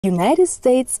United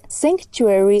States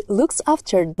Sanctuary looks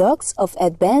after dogs of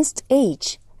advanced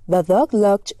age. The Dog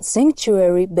Lodge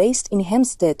Sanctuary, based in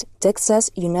Hempstead,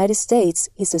 Texas, United States,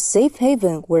 is a safe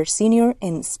haven where senior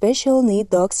and special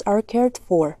need dogs are cared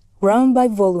for. Run by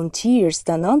volunteers,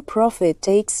 the nonprofit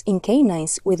takes in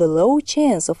canines with a low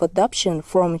chance of adoption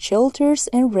from shelters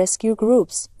and rescue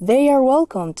groups. They are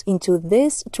welcomed into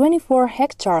this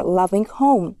 24-hectare loving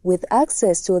home with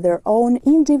access to their own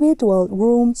individual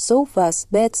room, sofas,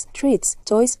 beds, treats,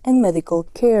 toys, and medical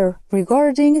care.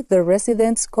 Regarding the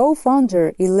residents,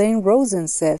 co-founder Elaine Rosen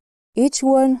said, "Each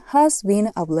one has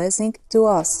been a blessing to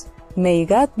us." May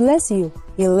God bless you,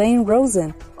 Elaine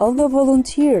Rosen, all the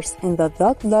volunteers and the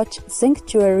Dog Lodge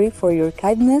Sanctuary for your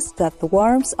kindness that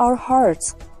warms our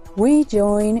hearts. We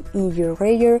join in your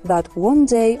prayer that one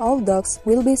day all dogs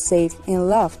will be safe and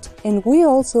loved, and we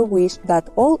also wish that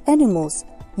all animals,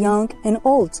 young and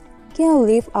old, can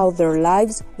live out their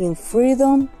lives in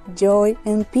freedom, joy,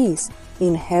 and peace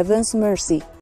in heaven's mercy.